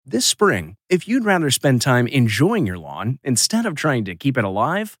This spring, if you'd rather spend time enjoying your lawn instead of trying to keep it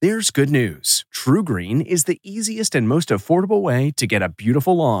alive, there's good news. True Green is the easiest and most affordable way to get a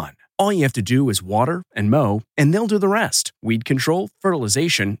beautiful lawn. All you have to do is water and mow, and they'll do the rest. Weed control,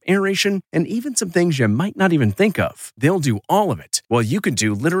 fertilization, aeration, and even some things you might not even think of. They'll do all of it, while you can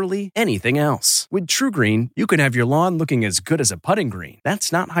do literally anything else. With True Green, you can have your lawn looking as good as a putting green.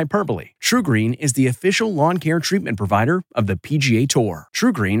 That's not hyperbole. True Green is the official lawn care treatment provider of the PGA Tour.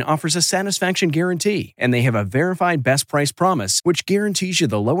 True Green offers a satisfaction guarantee, and they have a verified best price promise, which guarantees you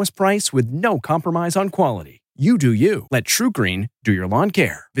the lowest price with no compromise on quality. You do you. Let True Green do your lawn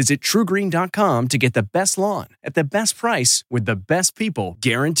care. Visit truegreen.com to get the best lawn at the best price with the best people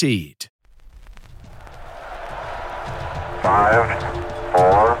guaranteed. 5,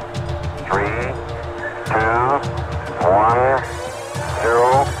 4, 3, 2, 1,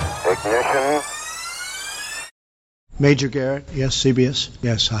 0, ignition. Major Garrett, yes, CBS,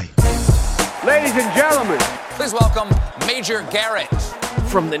 yes, hi. Ladies and gentlemen, please welcome Major Garrett.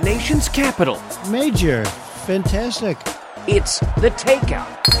 From the nation's capital. Major, fantastic. It's The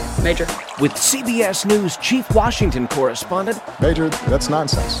Takeout. Major. With CBS News Chief Washington Correspondent. Major, that's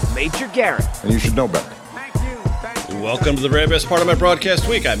nonsense. Major Garrett. And you should know better. Welcome to the very best part of my broadcast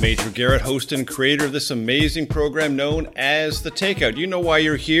week. I'm Major Garrett, host and creator of this amazing program known as The Takeout. You know why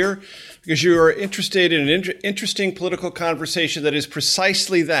you're here? Because you are interested in an interesting political conversation that is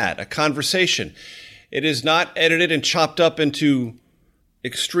precisely that, a conversation. It is not edited and chopped up into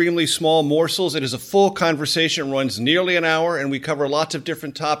extremely small morsels. It is a full conversation, runs nearly an hour, and we cover lots of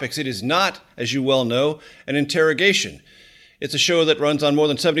different topics. It is not, as you well know, an interrogation. It's a show that runs on more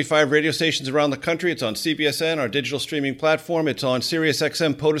than 75 radio stations around the country. It's on CBSN, our digital streaming platform. It's on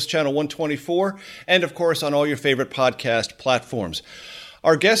SiriusXM POTUS Channel 124, and of course on all your favorite podcast platforms.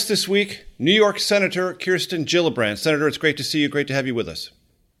 Our guest this week, New York Senator Kirsten Gillibrand. Senator, it's great to see you. Great to have you with us.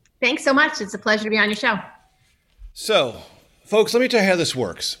 Thanks so much. It's a pleasure to be on your show. So, folks, let me tell you how this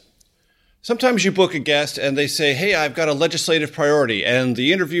works. Sometimes you book a guest and they say, hey, I've got a legislative priority. And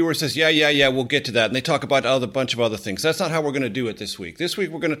the interviewer says, yeah, we'll get to that. And they talk about a bunch of other things. That's not how we're going to do it this week. This week,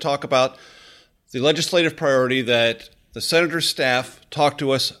 we're going to talk about the legislative priority that the senator's staff talked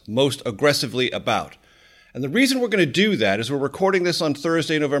to us most aggressively about. And the reason we're going to do that is we're recording this on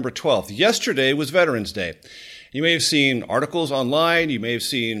Thursday, November 12th. Yesterday was Veterans Day. You may have seen articles online. You may have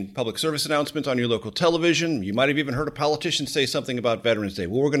seen public service announcements on your local television. You might have even heard a politician say something about Veterans Day.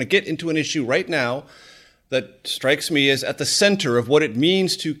 Well, we're going to get into an issue right now that strikes me as at the center of what it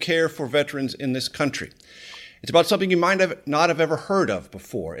means to care for veterans in this country. It's about something you might not have ever heard of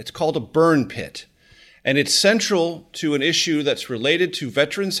before. It's called a burn pit. And it's central to an issue that's related to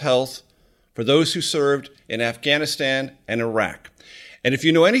veterans' health for those who served in Afghanistan and Iraq. And if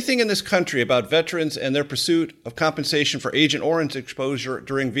you know anything in this country about veterans and their pursuit of compensation for Agent Orange exposure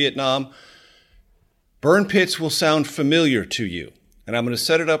during Vietnam, burn pits will sound familiar to you. And I'm going to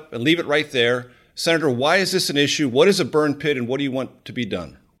set it up and leave it right there. Senator, why is this an issue? What is a burn pit and what do you want to be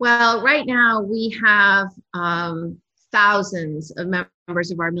done? Well, right now we have thousands of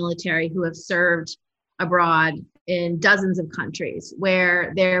members of our military who have served abroad in dozens of countries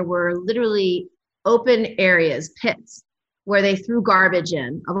where there were literally open areas, pits, where they threw garbage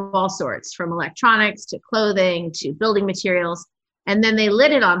in of all sorts, from electronics to clothing to building materials, and then they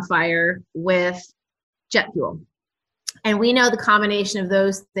lit it on fire with jet fuel. And we know the combination of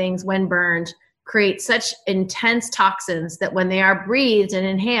those things, when burned, create such intense toxins that when they are breathed and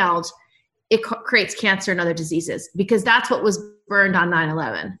inhaled, it creates cancer and other diseases, because that's what was burned on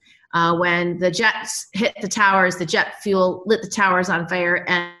 9/11. When the jets hit the towers, the jet fuel lit the towers on fire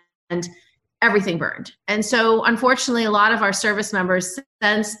and everything burned. And so unfortunately, a lot of our service members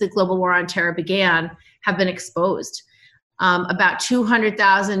since the global war on terror began have been exposed. About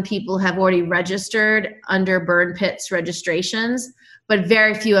 200,000 people have already registered under burn pits registrations, but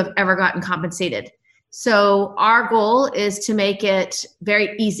very few have ever gotten compensated. So our goal is to make it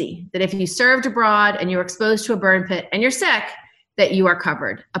very easy that if you served abroad and you're exposed to a burn pit and you're sick, that you are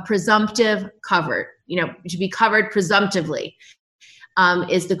covered, a presumptive covered, you should be covered presumptively,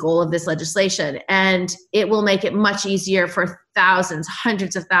 is the goal of this legislation. And it will make it much easier for thousands,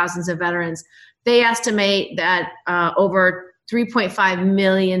 hundreds of thousands of veterans. They estimate that over 3.5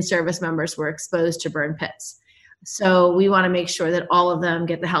 million service members were exposed to burn pits. So we want to make sure that all of them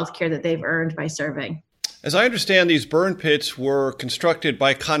get the health care that they've earned by serving. As I understand, these burn pits were constructed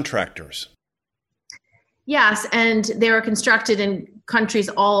by contractors. Yes, and they were constructed in countries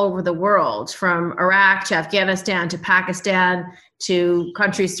all over the world, from Iraq to Afghanistan to Pakistan to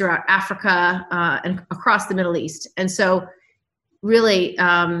countries throughout Africa and across the Middle East. And so really,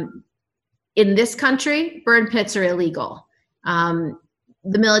 in this country, burn pits are illegal.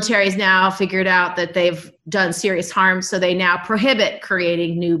 the military has now figured out that they've done serious harm, so they now prohibit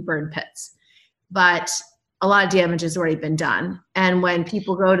creating new burn pits. But a lot of damage has already been done. And when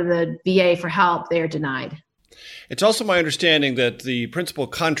people go to the VA for help, they are denied. It's also my understanding that the principal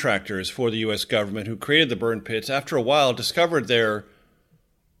contractors for the U.S. government who created the burn pits, after a while, discovered their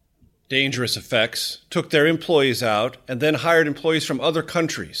dangerous effects, took their employees out, and then hired employees from other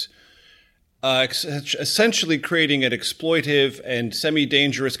countries, essentially creating an exploitive and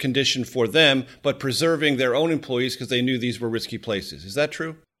semi-dangerous condition for them, but preserving their own employees because they knew these were risky places. Is that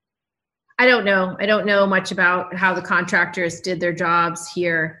true? I don't know. I don't know much about how the contractors did their jobs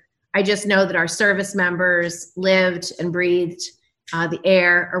here. I just know that our service members lived and breathed the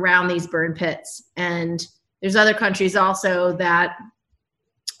air around these burn pits. And there's other countries also that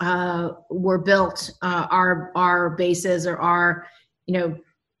were built, our bases or our,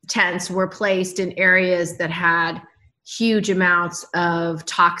 tents were placed in areas that had huge amounts of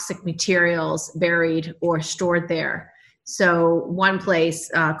toxic materials buried or stored there. So one place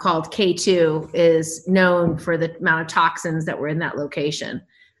called K2 is known for the amount of toxins that were in that location.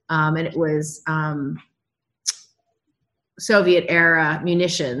 And it was Soviet era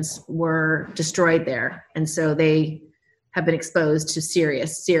munitions were destroyed there. And so they have been exposed to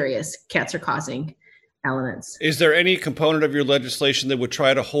serious cancer causing elements. Is there any component of your legislation that would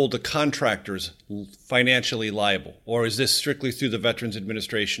try to hold the contractors financially liable? Or is this strictly through the Veterans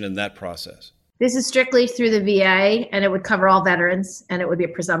Administration and that process? This is strictly through the VA, and it would cover all veterans, and it would be a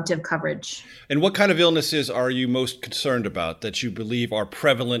presumptive coverage. And what kind of illnesses are you most concerned about that you believe are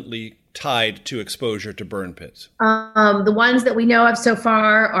prevalently tied to exposure to burn pits? The ones that we know of so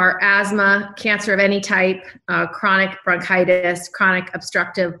far are asthma, cancer of any type, chronic bronchitis, chronic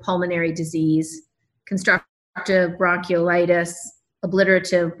obstructive pulmonary disease, constructive bronchiolitis,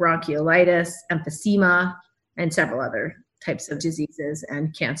 obliterative bronchiolitis, emphysema, and several other types of diseases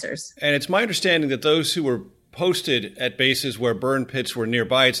and cancers. And it's my understanding that those who were posted at bases where burn pits were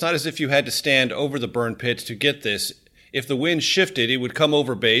nearby, it's not as if you had to stand over the burn pits to get this. If the wind shifted, it would come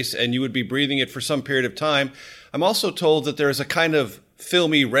over base and you would be breathing it for some period of time. I'm also told that there is a kind of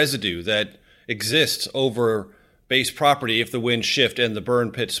filmy residue that exists over base property if the winds shift and the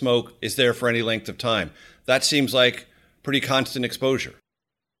burn pit smoke is there for any length of time. That seems like pretty constant exposure.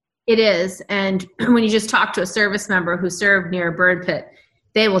 It is. And when you just talk to a service member who served near a burn pit,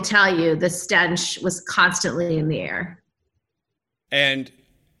 they will tell you the stench was constantly in the air. And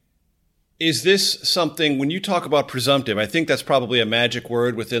is this something, when you talk about presumptive, I think that's probably a magic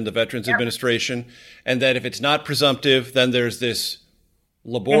word within the Veterans Administration, and that if it's not presumptive, then there's this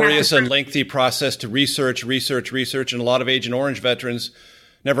laborious and lengthy process to research, and a lot of Agent Orange veterans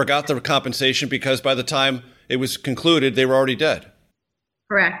never got the compensation because by the time it was concluded, they were already dead.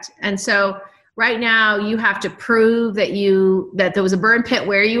 Correct. And so right now you have to prove that there was a burn pit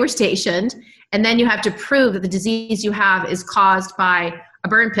where you were stationed, and then you have to prove that the disease you have is caused by a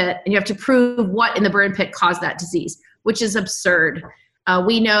burn pit, and you have to prove what in the burn pit caused that disease, which is absurd.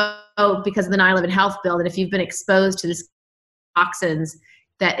 We know because of the 9/11 health bill that if you've been exposed to these toxins,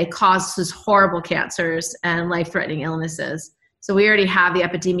 that it causes horrible cancers and life-threatening illnesses. So we already have the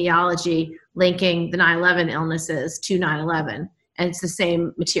epidemiology linking the 9/11 illnesses to 9/11, and it's the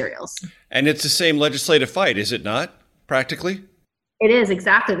same materials. And it's the same legislative fight, is it not, practically? It is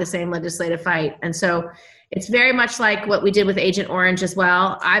exactly the same legislative fight. And so it's very much like what we did with Agent Orange as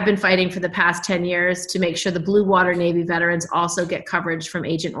well. I've been fighting for the past 10 years to make sure the Blue Water Navy veterans also get coverage from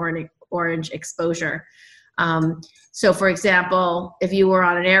Agent Orange exposure. So for example, if you were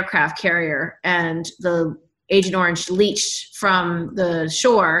on an aircraft carrier and the Agent Orange leached from the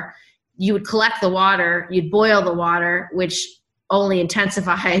shore, you would collect the water, you'd boil the water, which only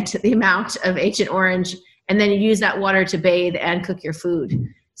intensified the amount of Agent Orange, and then you use that water to bathe and cook your food.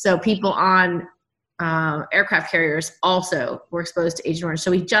 So people on aircraft carriers also were exposed to Agent Orange.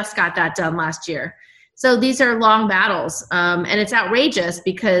 So we just got that done last year. So these are long battles, and it's outrageous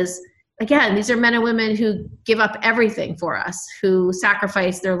because, again, these are men and women who give up everything for us, who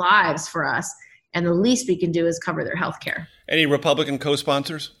sacrifice their lives for us, and the least we can do is cover their health care. Any Republican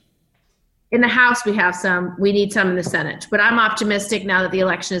co-sponsors? In the House, we have some. We need some in the Senate. But I'm optimistic now that the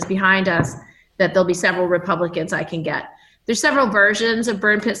election is behind us that there'll be several Republicans I can get. There's several versions of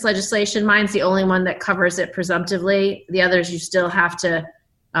burn pits legislation. Mine's the only one that covers it presumptively. The others you still have to,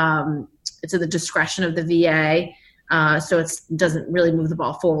 it's at the discretion of the VA. So it doesn't really move the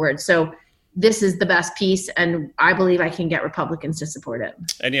ball forward. So this is the best piece, and I believe I can get Republicans to support it.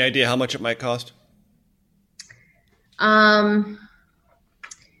 Any idea how much it might cost? I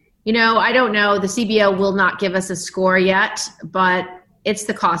don't know. The CBO will not give us a score yet, but it's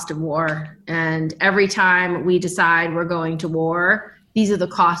the cost of war. And every time we decide we're going to war, these are the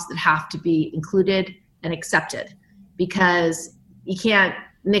costs that have to be included and accepted, because you can't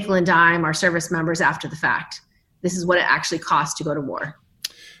nickel and dime our service members after the fact. This is what it actually costs to go to war.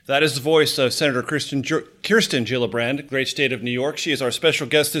 That is the voice of Senator Kirsten Gillibrand, great state of New York. She is our special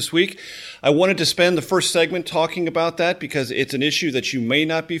guest this week. I wanted to spend the first segment talking about that because it's an issue that you may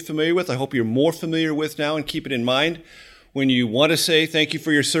not be familiar with. I hope you're more familiar with now, and keep it in mind. When you want to say thank you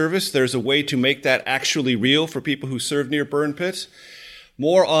for your service, there's a way to make that actually real for people who serve near burn pits.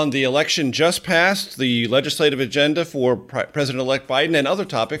 More on the election just passed, the legislative agenda for President-elect Biden, and other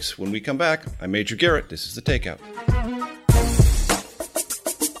topics when we come back. I'm Major Garrett. This is The Takeout.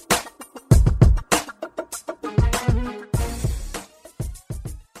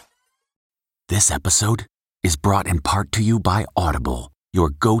 This episode is brought in part to you by Audible, your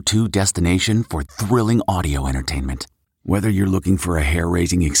go-to destination for thrilling audio entertainment. Whether you're looking for a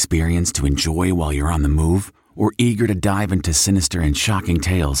hair-raising experience to enjoy while you're on the move, or eager to dive into sinister and shocking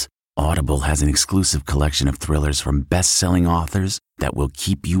tales, Audible has an exclusive collection of thrillers from best-selling authors that will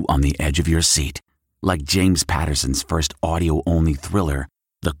keep you on the edge of your seat. Like James Patterson's first audio-only thriller,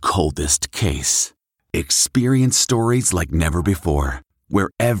 The Coldest Case. Experience stories like never before, where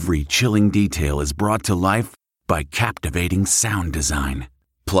every chilling detail is brought to life by captivating sound design.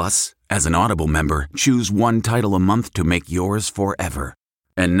 Plus, as an Audible member, choose one title a month to make yours forever.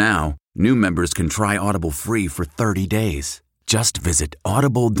 And now, new members can try Audible free for 30 days. Just visit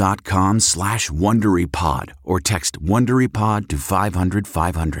audible.com/WonderyPod or text WonderyPod to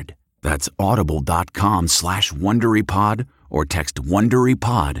 500-500. That's audible.com/WonderyPod or text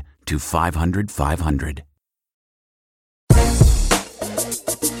WonderyPod to 500-500.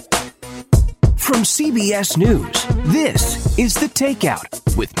 From CBS News, this is The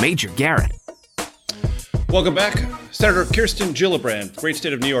Takeout with Major Garrett. Welcome back. Senator Kirsten Gillibrand, great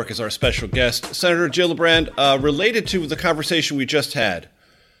state of New York, is our special guest. Senator Gillibrand, related to the conversation we just had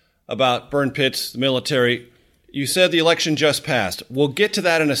about burn pits, the military, you said the election just passed. We'll get to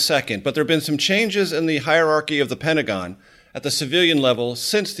that in a second, but there have been some changes in the hierarchy of the Pentagon at the civilian level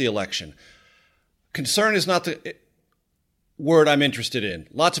since the election. Concern is not the word I'm interested in.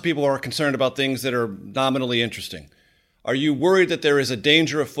 Lots of people are concerned about things that are nominally interesting. Are you worried that there is a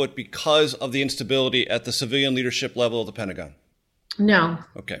danger afoot because of the instability at the civilian leadership level of the Pentagon? No.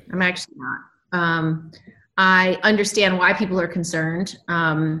 Okay. I'm actually not. I understand why people are concerned,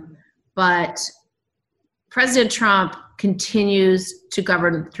 but President Trump continues to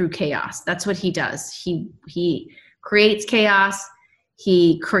govern through chaos. That's what he does. He creates chaos.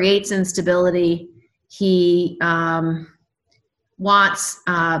 He creates instability. He wants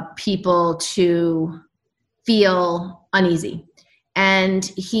people to feel uneasy. And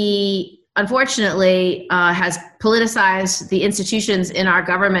he, unfortunately, has politicized the institutions in our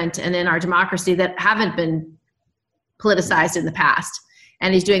government and in our democracy that haven't been politicized in the past.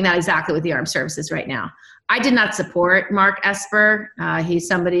 And he's doing that exactly with the armed services right now. I did not support Mark Esper. He's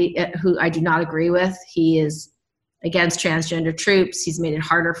somebody who I do not agree with. He is against transgender troops. He's made it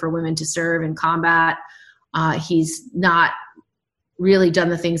harder for women to serve in combat. He's not really done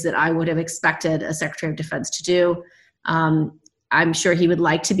the things that I would have expected a Secretary of Defense to do. I'm sure he would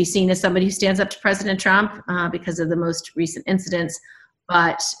like to be seen as somebody who stands up to President Trump because of the most recent incidents,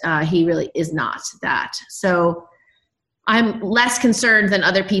 but he really is not that. So I'm less concerned than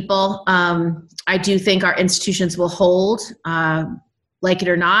other people. I do think our institutions will hold, like it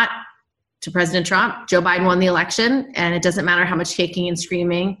or not, to President Trump. Joe Biden won the election, and it doesn't matter how much kicking and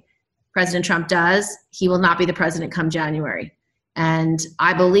screaming President Trump does, he will not be the president come January. And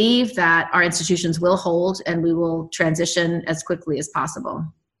I believe that our institutions will hold and we will transition as quickly as possible.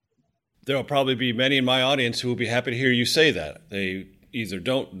 There will probably be many in my audience who will be happy to hear you say that. They either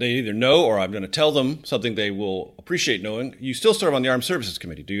know, or I'm going to tell them something they will appreciate knowing. You still serve on the Armed Services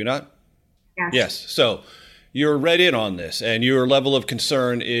Committee, do you not? Yes. Yes. So you're read in on this, and your level of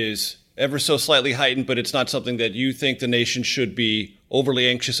concern is ever so slightly heightened, but it's not something that you think the nation should be overly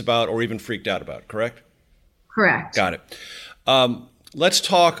anxious about or even freaked out about, correct? Correct. Got it. Let's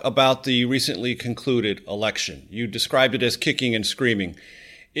talk about the recently concluded election. You described it as kicking and screaming.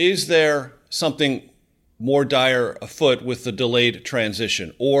 Is there something more dire afoot with the delayed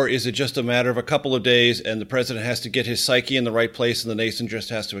transition, or is it just a matter of a couple of days and the president has to get his psyche in the right place and the nation just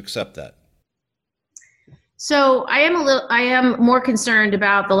has to accept that? So I am more concerned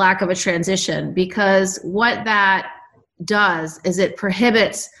about the lack of a transition, because what that does is it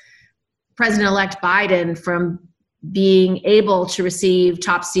prohibits President-elect Biden from being able to receive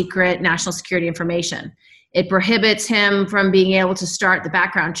top secret national security information. It prohibits him from being able to start the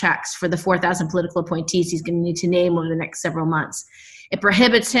background checks for the 4,000 political appointees he's going to need to name over the next several months. It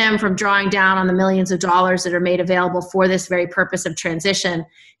prohibits him from drawing down on the millions of dollars that are made available for this very purpose of transition,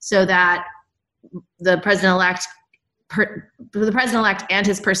 so that the president-elect and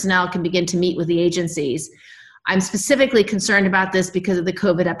his personnel can begin to meet with the agencies. I'm specifically concerned about this because of the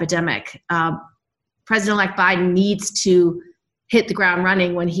COVID epidemic. President-elect Biden needs to hit the ground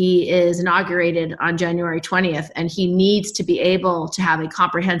running when he is inaugurated on January 20th, and he needs to be able to have a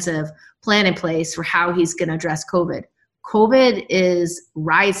comprehensive plan in place for how he's going to address COVID. COVID is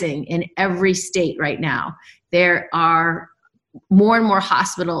rising in every state right now. There are more and more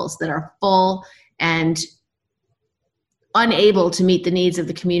hospitals that are full and unable to meet the needs of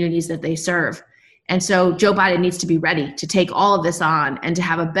the communities that they serve. And so Joe Biden needs to be ready to take all of this on and to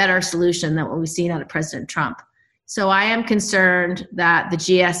have a better solution than what we've seen out of President Trump. So I am concerned that the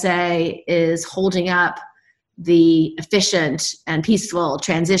GSA is holding up the efficient and peaceful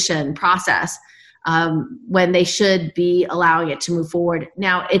transition process when they should be allowing it to move forward.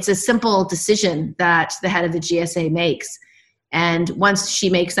 Now, it's a simple decision that the head of the GSA makes. And once she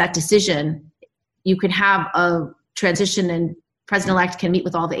makes that decision, you can have a transition and President-elect can meet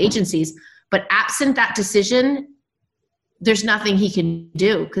with all the agencies. But absent that decision, there's nothing he can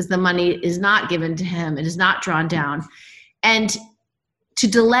do because the money is not given to him. It is not drawn down. And to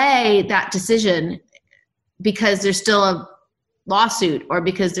delay that decision because there's still a lawsuit or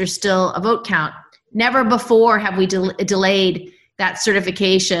because there's still a vote count, never before have we delayed that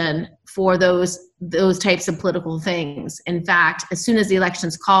certification for those types of political things. In fact, as soon as the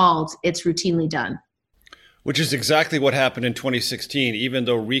election's called, it's routinely done. Which is exactly what happened in 2016. Even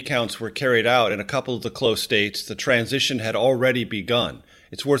though recounts were carried out in a couple of the close states, the transition had already begun.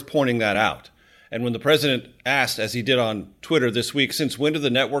 It's worth pointing that out. And when the president asked, as he did on Twitter this week, since when did the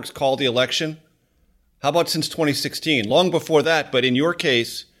networks call the election? How about since 2016? Long before that, but in your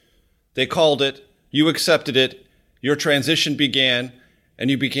case, they called it, you accepted it, your transition began, and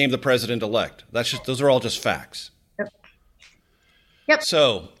you became the president-elect. Those are all just facts. Yep.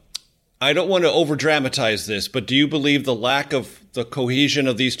 So I don't want to over-dramatize this, but do you believe the lack of the cohesion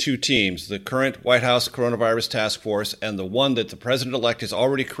of these two teams, the current White House Coronavirus Task Force and the one that the president-elect has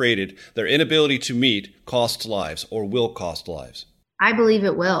already created, their inability to meet costs lives or will cost lives? I believe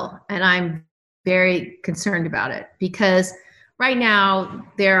it will, and I'm very concerned about it because right now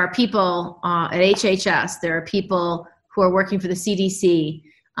there are people at HHS, there are people who are working for the CDC,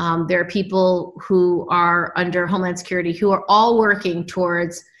 there are people who are under Homeland Security who are all working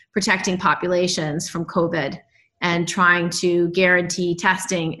towards protecting populations from COVID and trying to guarantee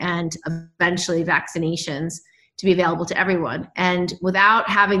testing and eventually vaccinations to be available to everyone. And without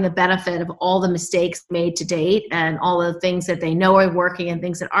having the benefit of all the mistakes made to date and all the things that they know are working and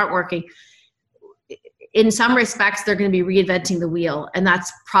things that aren't working, in some respects, they're going to be reinventing the wheel. And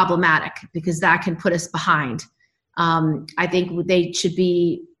that's problematic because that can put us behind. I think they should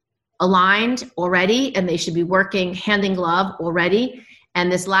be aligned already and they should be working hand in glove already.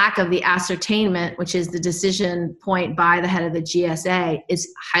 And this lack of the ascertainment, which is the decision point by the head of the GSA,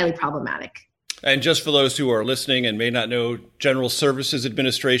 is highly problematic. And just for those who are listening and may not know, General Services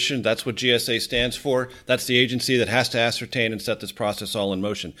Administration, that's what GSA stands for. That's the agency that has to ascertain and set this process all in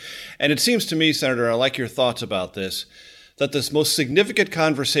motion. And it seems to me, Senator, I like your thoughts about this, that this most significant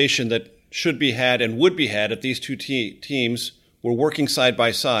conversation that should be had and would be had if these two teams were working side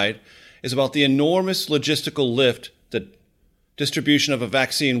by side is about the enormous logistical lift that distribution of a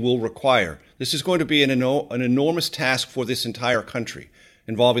vaccine will require. This is going to be an enormous task for this entire country,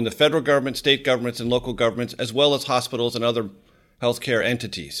 involving the federal government, state governments, and local governments, as well as hospitals and other healthcare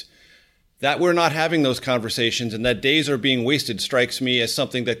entities. That we're not having those conversations and that days are being wasted strikes me as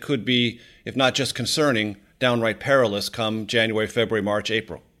something that could be, if not just concerning, downright perilous come January, February, March,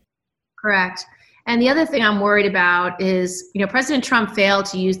 April. Correct. And the other thing I'm worried about is, President Trump failed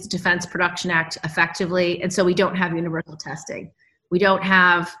to use the Defense Production Act effectively, and so we don't have universal testing. We don't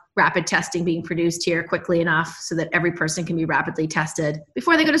have rapid testing being produced here quickly enough so that every person can be rapidly tested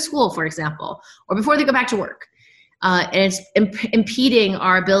before they go to school, for example, or before they go back to work. And it's impeding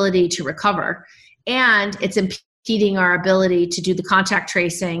our ability to recover, and it's impeding our ability to do the contact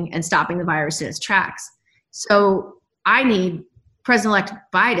tracing and stopping the virus in its tracks. So I need President-elect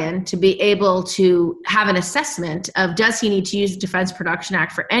Biden to be able to have an assessment of, does he need to use the Defense Production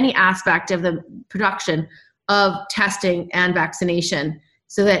Act for any aspect of the production of testing and vaccination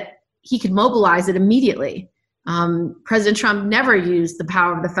so that he could mobilize it immediately. President Trump never used the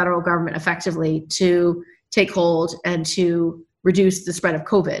power of the federal government effectively to take hold and to reduce the spread of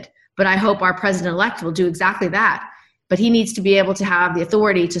COVID. But I hope our president-elect will do exactly that. But he needs to be able to have the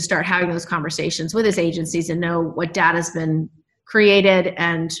authority to start having those conversations with his agencies and know what data has been created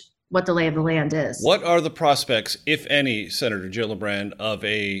and what the lay of the land is. What are the prospects, if any, Senator Gillibrand, of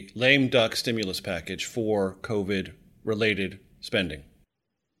a lame duck stimulus package for COVID-related spending?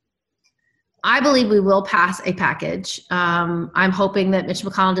 I believe we will pass a package. I'm hoping that Mitch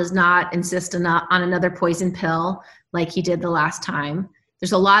McConnell does not insist on another poison pill like he did the last time.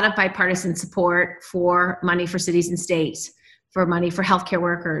 There's a lot of bipartisan support for money for cities and states, for money for healthcare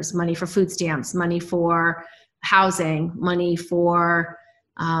workers, money for food stamps, money for housing, money for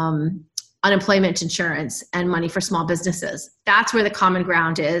unemployment insurance, and money for small businesses. That's where the common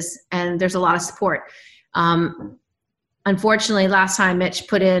ground is, and there's a lot of support. Unfortunately, last time Mitch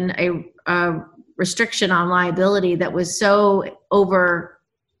put in a restriction on liability that was so over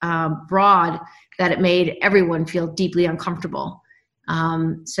broad that it made everyone feel deeply uncomfortable.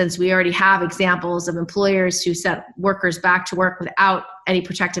 Since we already have examples of employers who sent workers back to work without any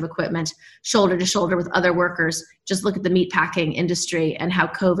protective equipment, shoulder to shoulder with other workers. Just look at the meatpacking industry and how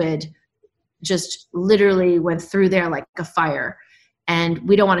COVID just literally went through there like a fire. And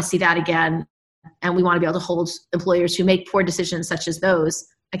we don't want to see that again. And we want to be able to hold employers who make poor decisions such as those,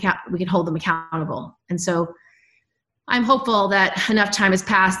 we can hold them accountable. And so I'm hopeful that enough time has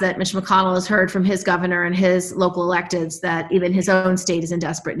passed that Mitch McConnell has heard from his governor and his local electeds that even his own state is in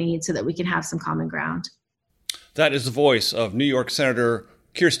desperate need so that we can have some common ground. That is the voice of New York Senator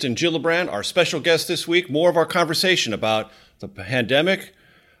Kirsten Gillibrand, our special guest this week. More of our conversation about the pandemic,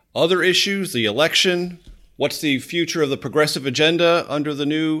 other issues, the election, what's the future of the progressive agenda under the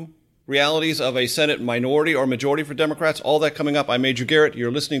new realities of a Senate minority or majority for Democrats. All that coming up. I'm Major Garrett.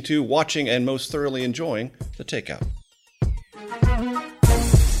 You're listening to, watching, and most thoroughly enjoying The Takeout.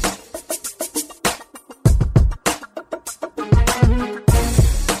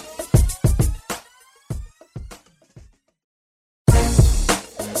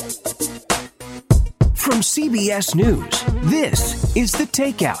 From CBS News, this is The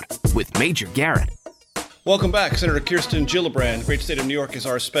Takeout with Major Garrett. Welcome back. Senator Kirsten Gillibrand, great state of New York, is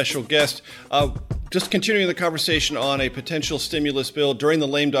our special guest. Just continuing the conversation on a potential stimulus bill during the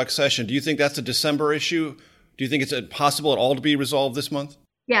lame duck session. Do you think that's a December issue? Do you think it's possible at all to be resolved this month?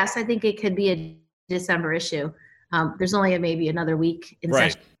 Yes, I think it could be a December issue. There's only maybe another week in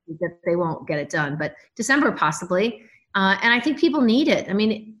session that they won't get it done, but December possibly. And I think people need it. I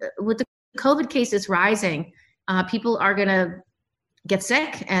mean, with the COVID cases rising, people are going to get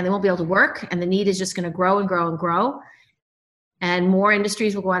sick and they won't be able to work, and the need is just going to grow and grow and grow. And more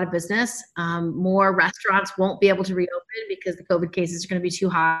industries will go out of business. More restaurants won't be able to reopen because the COVID cases are going to be too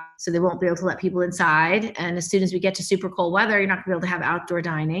high, so they won't be able to let people inside. And as soon as we get to super cold weather, you're not going to be able to have outdoor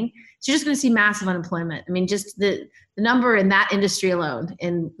dining. So you're just going to see massive unemployment. I mean, just the number in that industry alone,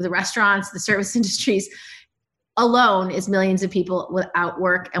 in the restaurants, the service industries alone, is millions of people without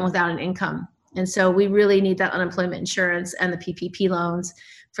work and without an income. And so we really need that unemployment insurance and the PPP loans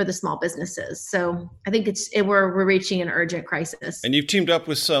for the small businesses. So I think we're reaching an urgent crisis. And you've teamed up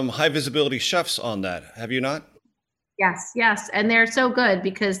with some high visibility chefs on that, have you not? Yes. And they're so good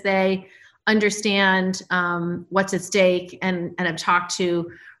because they understand what's at stake and have talked to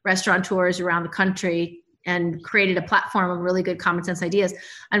restaurateurs around the country and created a platform of really good common sense ideas.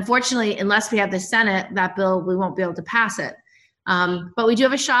 Unfortunately, unless we have the Senate, that bill, we won't be able to pass it. But we do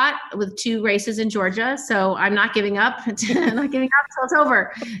have a shot with 2 races in Georgia, so I'm not giving up. I'm not giving up until it's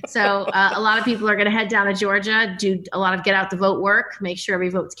over. So a lot of people are going to head down to Georgia, do a lot of get out the vote work, make sure every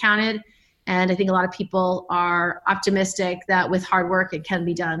vote's counted. And I think a lot of people are optimistic that with hard work, it can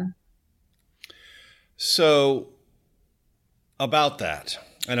be done. So about that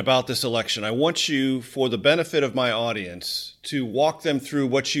and about this election, I want you, for the benefit of my audience, to walk them through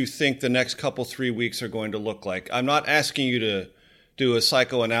what you think the next 3 weeks are going to look like. I'm not asking you to do a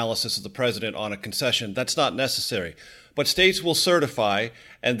psychoanalysis of the president on a concession. That's not necessary. But states will certify,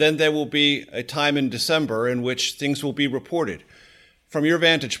 and then there will be a time in December in which things will be reported. From your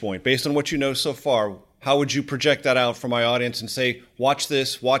vantage point, based on what you know so far, how would you project that out for my audience and say, watch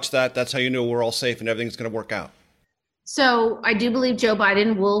this, watch that, that's how you know we're all safe and everything's going to work out? So I do believe Joe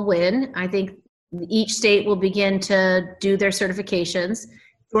Biden will win. I think each state will begin to do their certifications.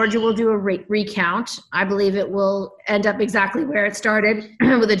 Georgia will do a recount. I believe it will end up exactly where it started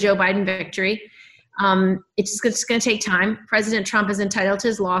with a Joe Biden victory. It's just going to take time. President Trump is entitled to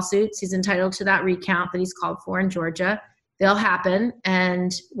his lawsuits. He's entitled to that recount that he's called for in Georgia. They'll happen.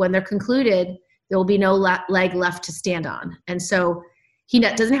 And when they're concluded, there will be no leg left to stand on. And so he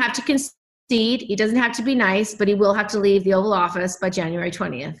doesn't have to concede. He doesn't have to be nice, but he will have to leave the Oval Office by January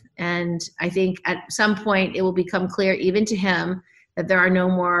 20th. And I think at some point it will become clear, even to him, that there are no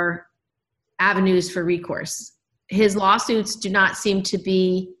more avenues for recourse. His lawsuits do not seem to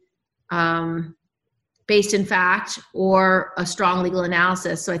be based in fact or a strong legal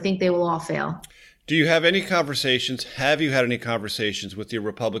analysis. So I think they will all fail. Do you have any conversations? Have you had any conversations with your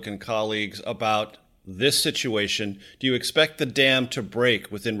Republican colleagues about this situation? Do you expect the dam to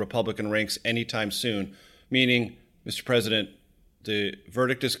break within Republican ranks anytime soon? Meaning, Mr. President, the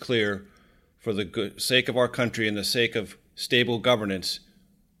verdict is clear. For the sake of our country and the sake of stable governance,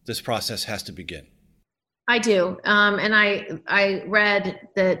 this process has to begin. I do. And I read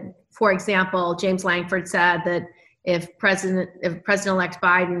that, for example, James Langford said that if President-elect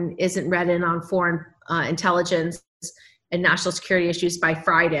Biden isn't read in on foreign intelligence and national security issues by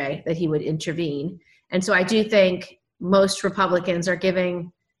Friday, that he would intervene. And so I do think most Republicans are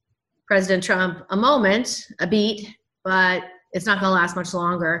giving President Trump a moment, a beat, but it's not going to last much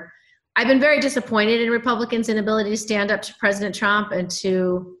longer. I've been very disappointed in Republicans' inability to stand up to President Trump and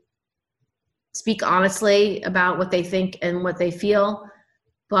to speak honestly about what they think and what they feel.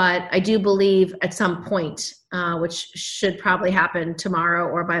 But I do believe at some point, which should probably happen tomorrow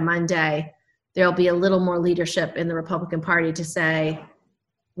or by Monday, there'll be a little more leadership in the Republican Party to say,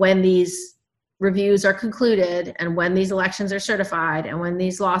 when these reviews are concluded and when these elections are certified and when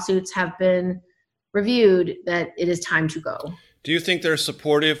these lawsuits have been reviewed, that it is time to go. Do you think they're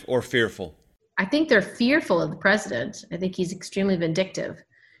supportive or fearful? I think they're fearful of the president. I think he's extremely vindictive.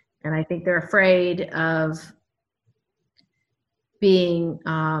 And I think they're afraid of being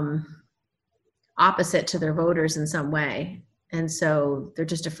opposite to their voters in some way. And so they're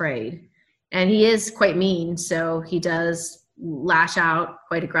just afraid. And he is quite mean, so he does lash out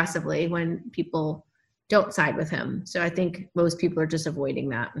quite aggressively when people don't side with him. So I think most people are just avoiding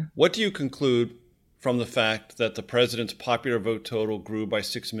that. What do you conclude from the fact that the president's popular vote total grew by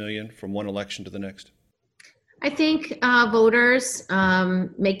 6 million from one election to the next? I think voters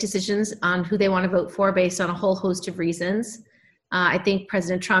make decisions on who they want to vote for based on a whole host of reasons. I think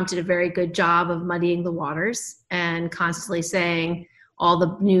President Trump did a very good job of muddying the waters and constantly saying all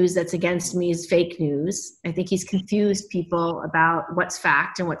the news that's against me is fake news. I think he's confused people about what's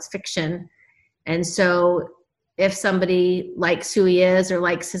fact and what's fiction. And so if somebody likes who he is or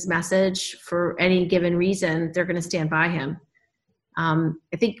likes his message for any given reason, they're going to stand by him.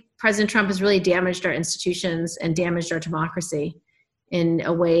 I think President Trump has really damaged our institutions and damaged our democracy in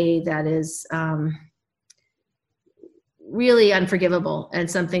a way that is really unforgivable and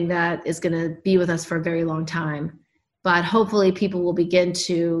something that is going to be with us for a very long time. But hopefully people will begin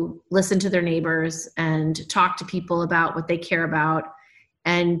to listen to their neighbors and talk to people about what they care about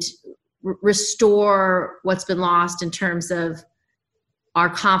and restore what's been lost in terms of our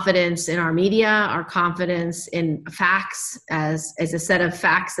confidence in our media, our confidence in facts as a set of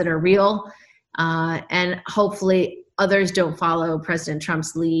facts that are real. And hopefully others don't follow President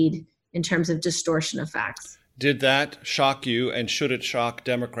Trump's lead in terms of distortion of facts. Did that shock you, and should it shock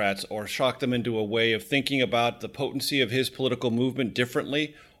Democrats or shock them into a way of thinking about the potency of his political movement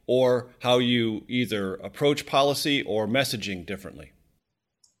differently, or how you either approach policy or messaging differently?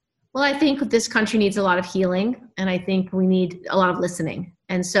 Well, I think this country needs a lot of healing, and I think we need a lot of listening.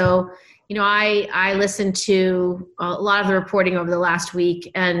 And so, I listened to a lot of the reporting over the last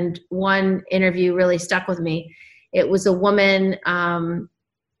week, and one interview really stuck with me. It was a woman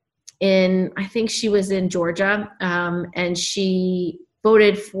I think she was in Georgia, and she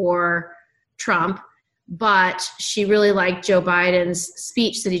voted for Trump, but she really liked Joe Biden's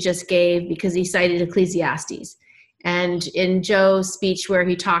speech that he just gave because he cited Ecclesiastes. And in Joe's speech where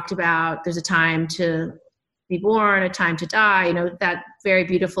he talked about there's a time to be born, a time to die, that very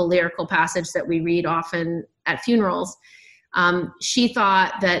beautiful lyrical passage that we read often at funerals, she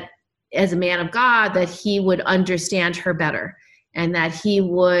thought that as a man of God, that he would understand her better and that he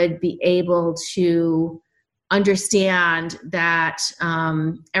would be able to understand that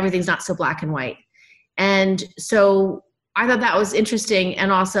everything's not so black and white. And so I thought that was interesting,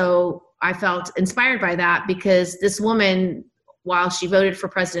 and also I felt inspired by that because this woman, while she voted for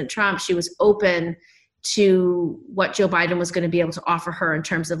President Trump, she was open to what Joe Biden was going to be able to offer her in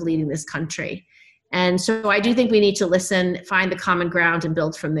terms of leading this country. And so I do think we need to listen, find the common ground, and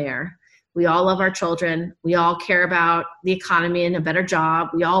build from there. We all love our children. We all care about the economy and a better job.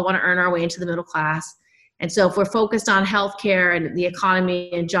 We all want to earn our way into the middle class. And so if we're focused on healthcare and the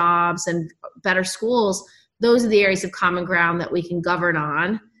economy and jobs and better schools, those are the areas of common ground that we can govern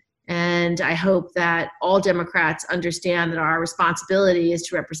on. And I hope that all Democrats understand that our responsibility is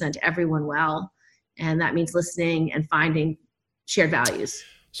to represent everyone well. And that means listening and finding shared values.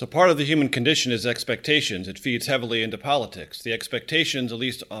 So part of the human condition is expectations. It feeds heavily into politics. The expectations, at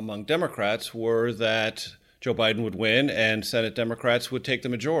least among Democrats, were that Joe Biden would win and Senate Democrats would take the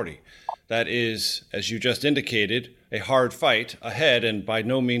majority. That is, as you just indicated, a hard fight ahead and by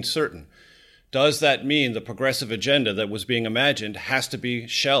no means certain. does that mean the progressive agenda that was being imagined has to be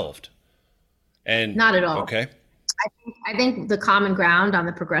shelved? And not at all. Okay. I think the common ground on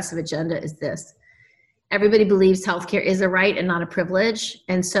the progressive agenda is this. Everybody believes healthcare is a right and not a privilege.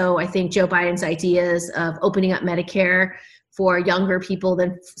 And so I think Joe Biden's ideas of opening up Medicare for younger people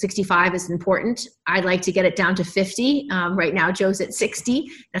than 65 is important. I'd like to get it down to 50. Right now, Joe's at 60.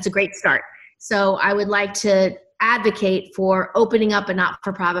 That's a great start. So I would like to advocate for opening up a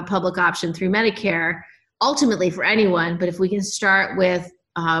not-for-profit public option through Medicare, ultimately for anyone. But if we can start with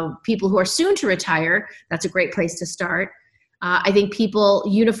people who are soon to retire, that's a great place to start. I think people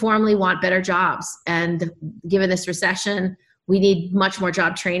uniformly want better jobs. And given this recession, we need much more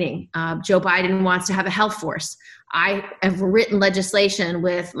job training. Joe Biden wants to have a health force. I have written legislation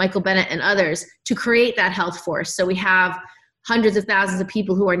with Michael Bennett and others to create that health force. So we have hundreds of thousands of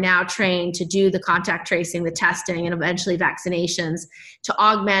people who are now trained to do the contact tracing, the testing, and eventually vaccinations, to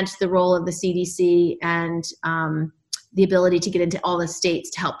augment the role of the CDC and the ability to get into all the states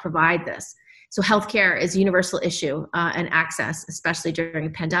to help provide this. So healthcare is a universal issue and access, especially during a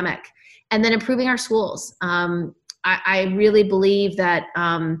pandemic. And then improving our schools. I really believe that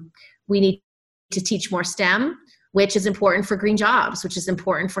we need to teach more STEM, which is important for green jobs, which is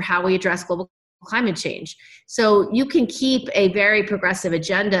important for how we address global climate change. So you can keep a very progressive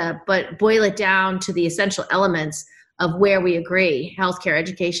agenda, but boil it down to the essential elements of where we agree: healthcare,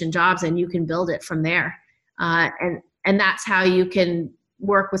 education, jobs, and you can build it from there. And that's how you can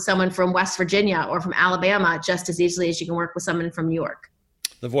work with someone from West Virginia or from Alabama just as easily as you can work with someone from New York.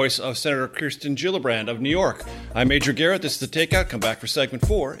 The voice of Senator Kirsten Gillibrand of New York. I'm Major Garrett. This is The Takeout. Come back for segment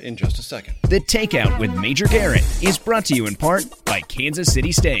 4 in just a second. The Takeout with Major Garrett is brought to you in part by Kansas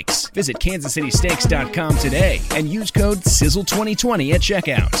City Steaks. Visit kansascitysteaks.com today and use code SIZZLE2020 at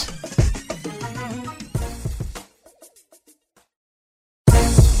checkout.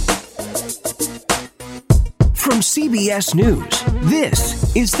 From CBS News,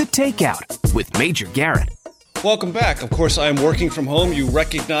 this is The Takeout with Major Garrett. Welcome back. Of course, I'm working from home. You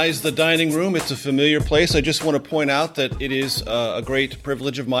recognize the dining room. It's a familiar place. I just want to point out that it is a great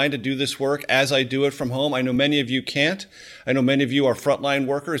privilege of mine to do this work as I do it from home. I know many of you can't. I know many of you are frontline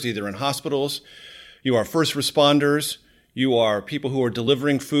workers, either in hospitals, you are first responders, you are people who are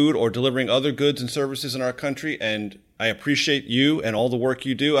delivering food or delivering other goods and services in our country, and I appreciate you and all the work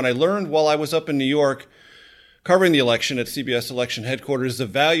you do. And I learned while I was up in New York covering the election at CBS Election Headquarters, the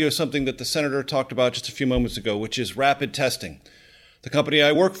value of something that the senator talked about just a few moments ago, which is rapid testing. The company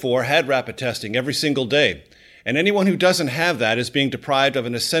I work for had rapid testing every single day. And anyone who doesn't have that is being deprived of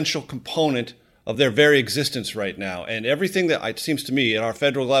an essential component of their very existence right now. And everything that it seems to me at our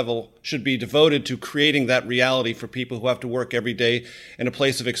federal level should be devoted to creating that reality for people who have to work every day in a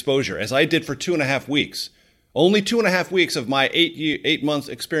place of exposure, as I did for 2.5 weeks. Only 2.5 weeks of my 8-month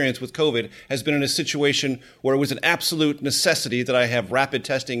experience with COVID has been in a situation where it was an absolute necessity that I have rapid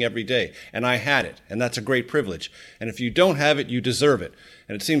testing every day. And I had it. And that's a great privilege. And if you don't have it, you deserve it.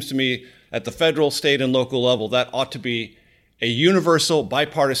 And it seems to me at the federal, state, and local level, that ought to be a universal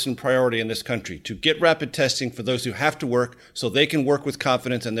bipartisan priority in this country, to get rapid testing for those who have to work so they can work with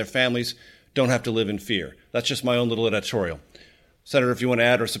confidence and their families don't have to live in fear. That's just my own little editorial. Senator, if you want to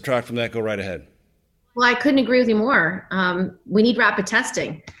add or subtract from that, go right ahead. Well, I couldn't agree with you more. We need rapid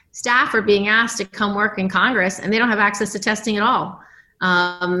testing. Staff are being asked to come work in Congress, and they don't have access to testing at all.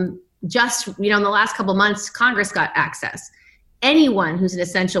 In the last couple of months, Congress got access. Anyone who's an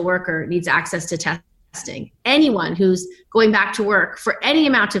essential worker needs access to testing. Anyone who's going back to work for any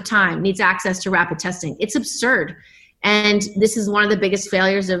amount of time needs access to rapid testing. It's absurd. And this is one of the biggest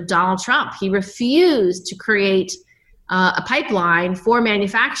failures of Donald Trump. He refused to create a pipeline for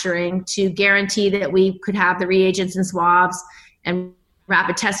manufacturing to guarantee that we could have the reagents and swabs and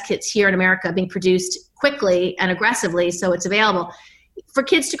rapid test kits here in America being produced quickly and aggressively so it's available for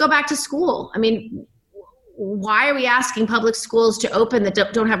kids to go back to school. I mean, why are we asking public schools to open that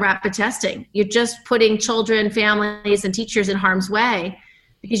don't have rapid testing? You're just putting children, families, and teachers in harm's way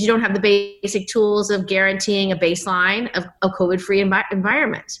because you don't have the basic tools of guaranteeing a baseline of a COVID-free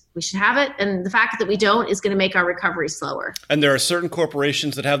environment. We should have it, and the fact that we don't is going to make our recovery slower. And there are certain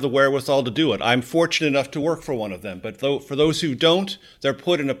corporations that have the wherewithal to do it. I'm fortunate enough to work for one of them, but for those who don't, they're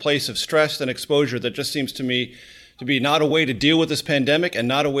put in a place of stress and exposure that just seems to me to be not a way to deal with this pandemic and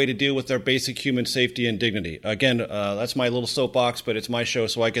not a way to deal with their basic human safety and dignity. Again, that's my little soapbox, but it's my show,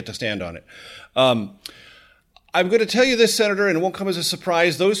 so I get to stand on it. I'm going to tell you this, Senator, and it won't come as a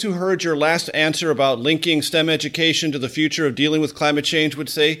surprise. Those who heard your last answer about linking STEM education to the future of dealing with climate change would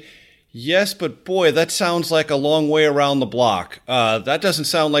say, Yes, but boy, that sounds like a long way around the block. That doesn't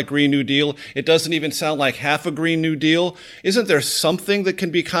sound like Green New Deal. It doesn't even sound like half a Green New Deal. Isn't there something that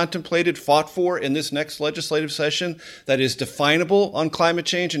can be contemplated, fought for in this next legislative session that is definable on climate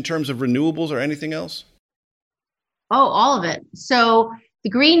change in terms of renewables or anything else? Oh, all of it. So the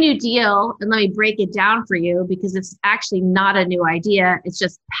Green New Deal, and let me break it down for you because it's actually not a new idea. It's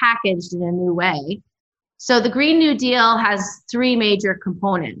just packaged in a new way. So the Green New Deal has three major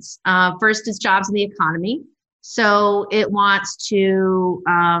components. First is jobs in the economy. So it wants to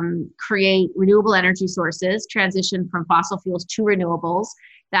create renewable energy sources, transition from fossil fuels to renewables.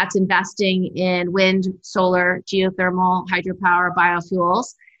 That's investing in wind, solar, geothermal, hydropower,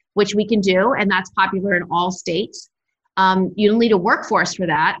 biofuels, which we can do, and that's popular in all states. You need a workforce for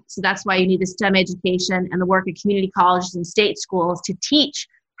that. So that's why you need the STEM education and the work at community colleges and state schools to teach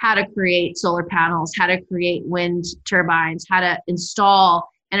how to create solar panels, how to create wind turbines, how to install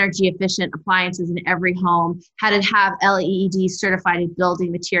energy efficient appliances in every home, how to have LEED certified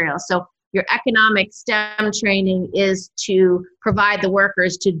building materials. So your economic STEM training is to provide the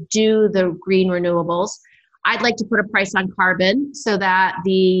workers to do the green renewables. I'd like to put a price on carbon so that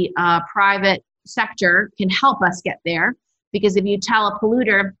the private sector can help us get there. Because if you tell a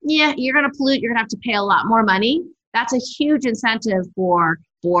polluter, yeah, you're going to pollute, you're going to have to pay a lot more money. That's a huge incentive for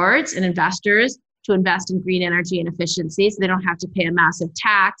boards and investors to invest in green energy and efficiency so they don't have to pay a massive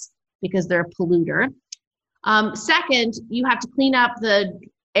tax because they're a polluter. Second, you have to clean up the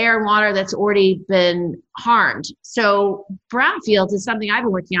air and water that's already been harmed. So brownfields is something I've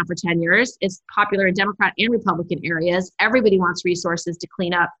been working on for 10 years. It's popular in Democrat and Republican areas. Everybody wants resources to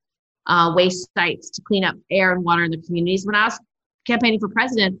clean up waste sites, to clean up air and water in the communities. When I was campaigning for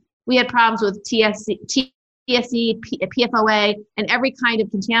president, we had problems with TFC, PFOA, and every kind of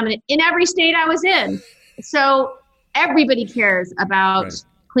contaminant in every state I was in. So everybody cares about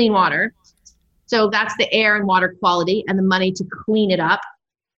clean water. So that's the air and water quality and the money to clean it up.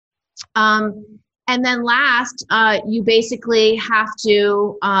 And then last, you basically have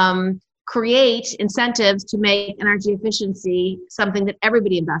to create incentives to make energy efficiency something that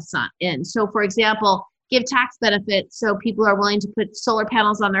everybody invests in. So for example, give tax benefits so people are willing to put solar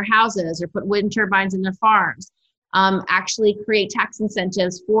panels on their houses or put wind turbines in their farms. Actually create tax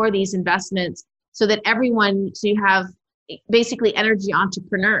incentives for these investments so that so you have basically energy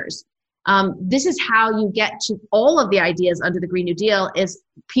entrepreneurs. This is how you get to all of the ideas under the Green New Deal is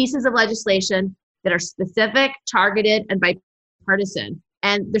pieces of legislation that are specific, targeted, and bipartisan.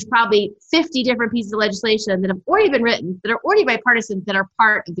 And there's probably 50 different pieces of legislation that have already been written, that are already bipartisan, that are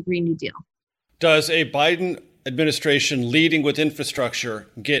part of the Green New Deal. Does a Biden administration leading with infrastructure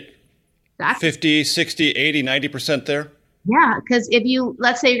get 50, 60, 80, 90% there? Yeah, because if you,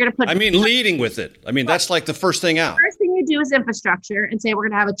 let's say you're going to put... leading with it. That's like the first thing out. First thing you do is infrastructure and say we're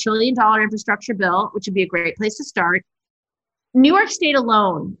going to have $1 trillion infrastructure bill, which would be a great place to start. New York State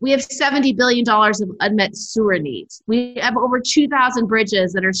alone, we have $70 billion of unmet sewer needs. We have over 2,000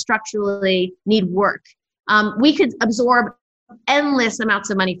 bridges that are structurally need work. We could absorb endless amounts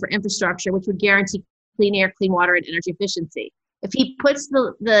of money for infrastructure, which would guarantee clean air, clean water, and energy efficiency. If he puts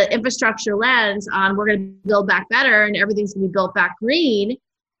the infrastructure lens on, we're going to build back better and everything's going to be built back green,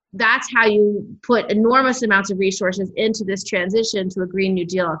 that's how you put enormous amounts of resources into this transition to a Green New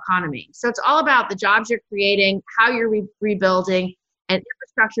Deal economy. So it's all about the jobs you're creating, how you're rebuilding, and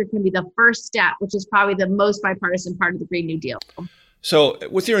infrastructure can be the first step, which is probably the most bipartisan part of the Green New Deal. So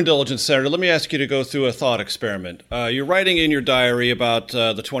with your indulgence, Senator, let me ask you to go through a thought experiment. You're writing in your diary about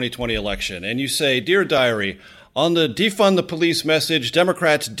the 2020 election, and you say, "Dear Diary, on the defund the police message,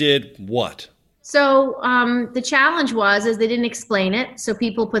 Democrats did what?" So the challenge is they didn't explain it. So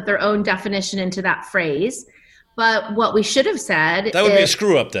people put their own definition into that phrase. But what we should have said that would be a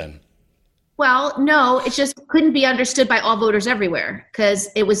screw up then. Well, no, it just couldn't be understood by all voters everywhere because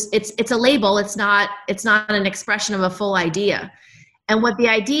it's a label. It's not an expression of a full idea. And what the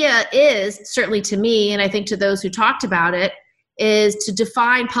idea is, certainly to me, and I think to those who talked about it, is to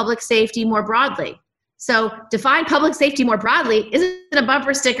define public safety more broadly. So define public safety more broadly isn't a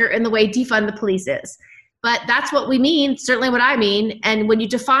bumper sticker in the way defund the police is. But that's what we mean, certainly what I mean. And when you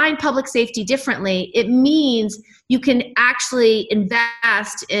define public safety differently, it means you can actually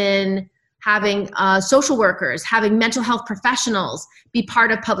invest in having social workers, having mental health professionals be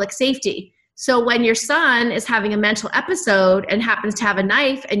part of public safety. So when your son is having a mental episode and happens to have a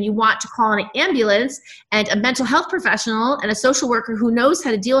knife and you want to call an ambulance and a mental health professional and a social worker who knows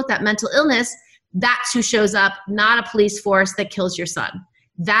how to deal with that mental illness, that's who shows up, not a police force that kills your son.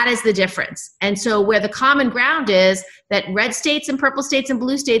 That is the difference. And so where the common ground is that red states and purple states and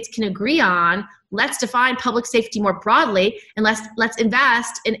blue states can agree on, let's define public safety more broadly and let's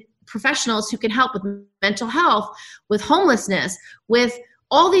invest in professionals who can help with mental health, with homelessness, with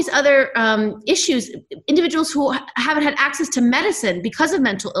all these other issues, individuals who haven't had access to medicine because of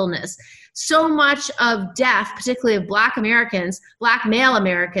mental illness. So much of death, particularly of Black Americans, Black male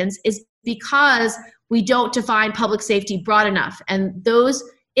Americans, is because we don't define public safety broad enough. And those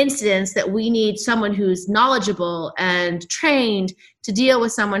incidents that we need someone who's knowledgeable and trained to deal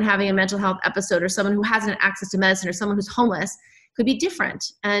with someone having a mental health episode, or someone who hasn't access to medicine, or someone who's homeless, could be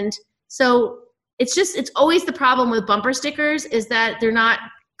different. And so it's always the problem with bumper stickers is that they're not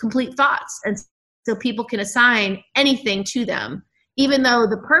complete thoughts. And so people can assign anything to them, even though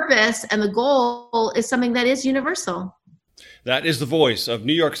the purpose and the goal is something that is universal. That is the voice of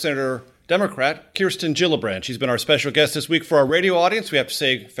New York Senator Democrat Kirsten Gillibrand. She's been our special guest this week. For our radio audience, we have to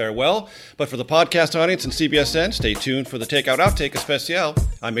say farewell. But for the podcast audience and CBSN, stay tuned for the Takeout Outtake Especial.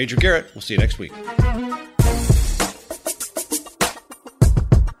 I'm Major Garrett. We'll see you next week.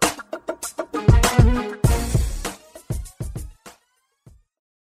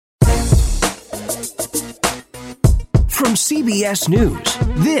 From CBS News,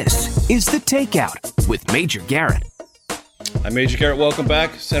 this is The Takeout with Major Garrett. I'm Major Garrett. Welcome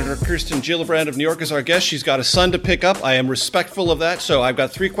back. Senator Kirsten Gillibrand of New York is our guest. She's got a son to pick up. I am respectful of that. So I've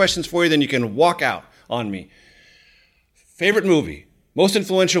got 3 questions for you, then you can walk out on me. Favorite movie, most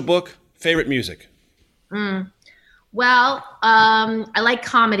influential book, favorite music? Well, I like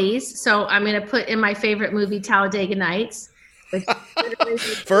comedies, so I'm going to put in my favorite movie, Talladega Nights.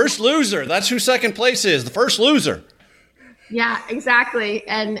 First loser. That's who second place is, the first loser. Yeah, exactly.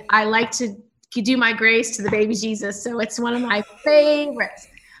 And I like to do my grace to the baby Jesus, so it's one of my favorites.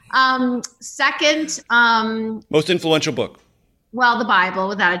 Second, most influential book. Well, the Bible,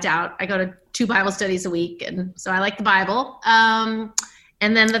 without a doubt. I go to 2 Bible studies a week, and so I like the Bible. And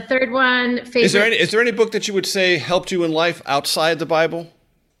then the third one, favorite. Is there any book that you would say helped you in life outside the Bible?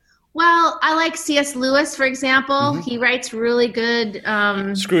 Well, I like C.S. Lewis, for example. Mm-hmm. He writes really good.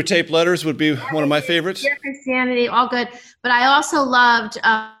 Screw Tape Letters would be one of my favorites. Christianity, all good. But I also loved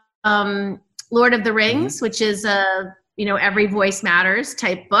Lord of the Rings, which is a every voice matters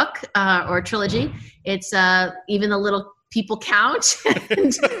type book or trilogy. It's even the little people count.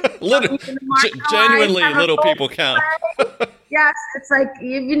 And, genuinely little people count. Yes, it's like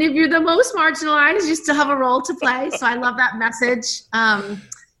even if you're the most marginalized, you still have a role to play. So I love that message. I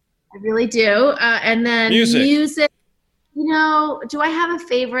really do. And then music. Do I have a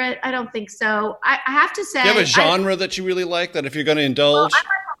favorite? I don't think so. I have to say. Do you have a genre that you really like, that if you're going to indulge?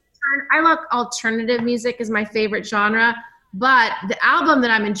 I like alternative music is my favorite genre. But the album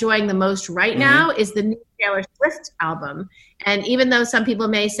that I'm enjoying the most right now is the new Taylor Swift album. And even though some people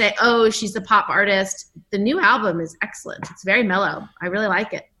may say, oh, she's a pop artist, the new album is excellent. It's very mellow. I really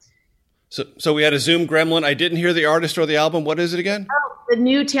like it. So we had a Zoom gremlin. I didn't hear the artist or the album. What is it again? Oh, the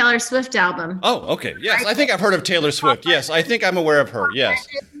new Taylor Swift album. Oh, okay. Yes, I think I've heard of Taylor Swift. Yes, I think I'm aware of her. Yes.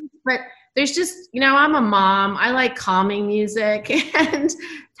 But there's just, I'm a mom. I like calming music. And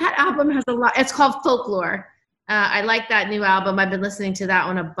that album has a lot. It's called Folklore. I like that new album. I've been listening to that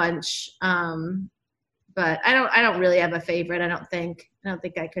one a bunch. But I don't really have a favorite. I don't think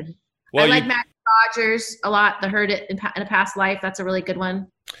I could. Well, I like Matt Rogers a lot. The Heard It in a Past Life. That's a really good one.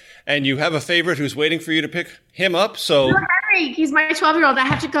 And you have a favorite who's waiting for you to pick him up. So hurry. He's my 12-year-old. I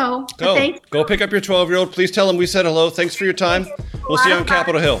have to go. Go pick up your 12-year-old. Please tell him we said hello. Thanks for your time. We'll see you on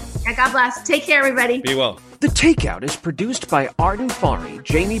Capitol Hill. Yeah, God bless. Take care, everybody. Be well. The Takeout is produced by Arden Farhi,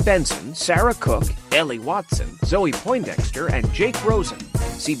 Jamie Benson, Sarah Cook, Ellie Watson, Zoe Poindexter, and Jake Rosen.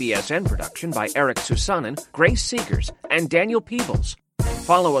 CBSN production by Eric Susanen, Grace Seegers, and Daniel Peebles.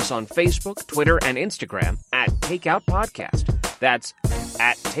 Follow us on Facebook, Twitter, and Instagram at Takeout Podcast. That's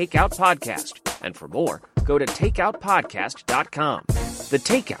at Takeout Podcast. And for more, go to takeoutpodcast.com. The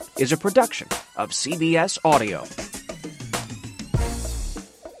Takeout is a production of CBS Audio.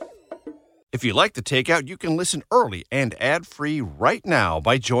 If you like The Takeout, you can listen early and ad-free right now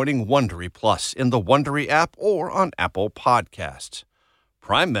by joining Wondery Plus in the Wondery app or on Apple Podcasts.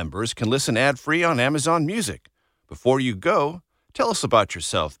 Prime members can listen ad-free on Amazon Music. Before you go, tell us about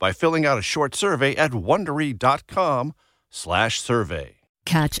yourself by filling out a short survey at Wondery.com/survey.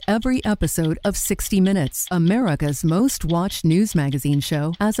 Catch every episode of 60 Minutes, America's most watched news magazine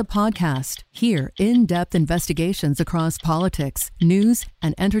show, as a podcast. Hear in-depth investigations across politics, news,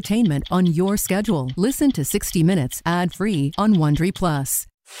 and entertainment on your schedule. Listen to 60 Minutes ad-free on Wondery Plus.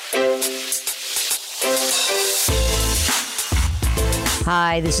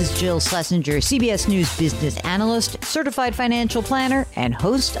 Hi, this is Jill Schlesinger, CBS News business analyst, certified financial planner, and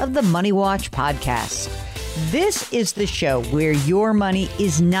host of the Money Watch podcast. This is the show where your money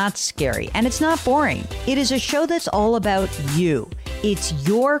is not scary and it's not boring. It is a show that's all about you. It's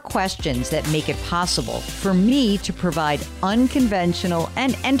your questions that make it possible for me to provide unconventional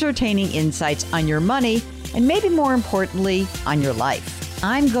and entertaining insights on your money, and maybe more importantly, on your life.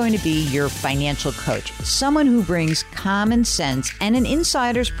 I'm going to be your financial coach, someone who brings common sense and an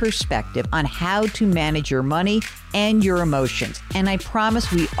insider's perspective on how to manage your money and your emotions. And I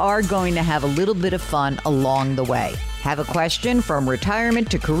promise we are going to have a little bit of fun along the way. Have a question from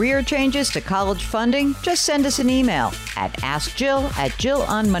retirement to career changes to college funding? Just send us an email at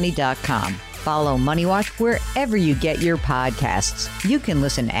askjill@jillonmoney.com. Follow Money Watch wherever you get your podcasts. You can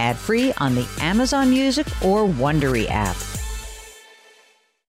listen ad-free on the Amazon Music or Wondery app.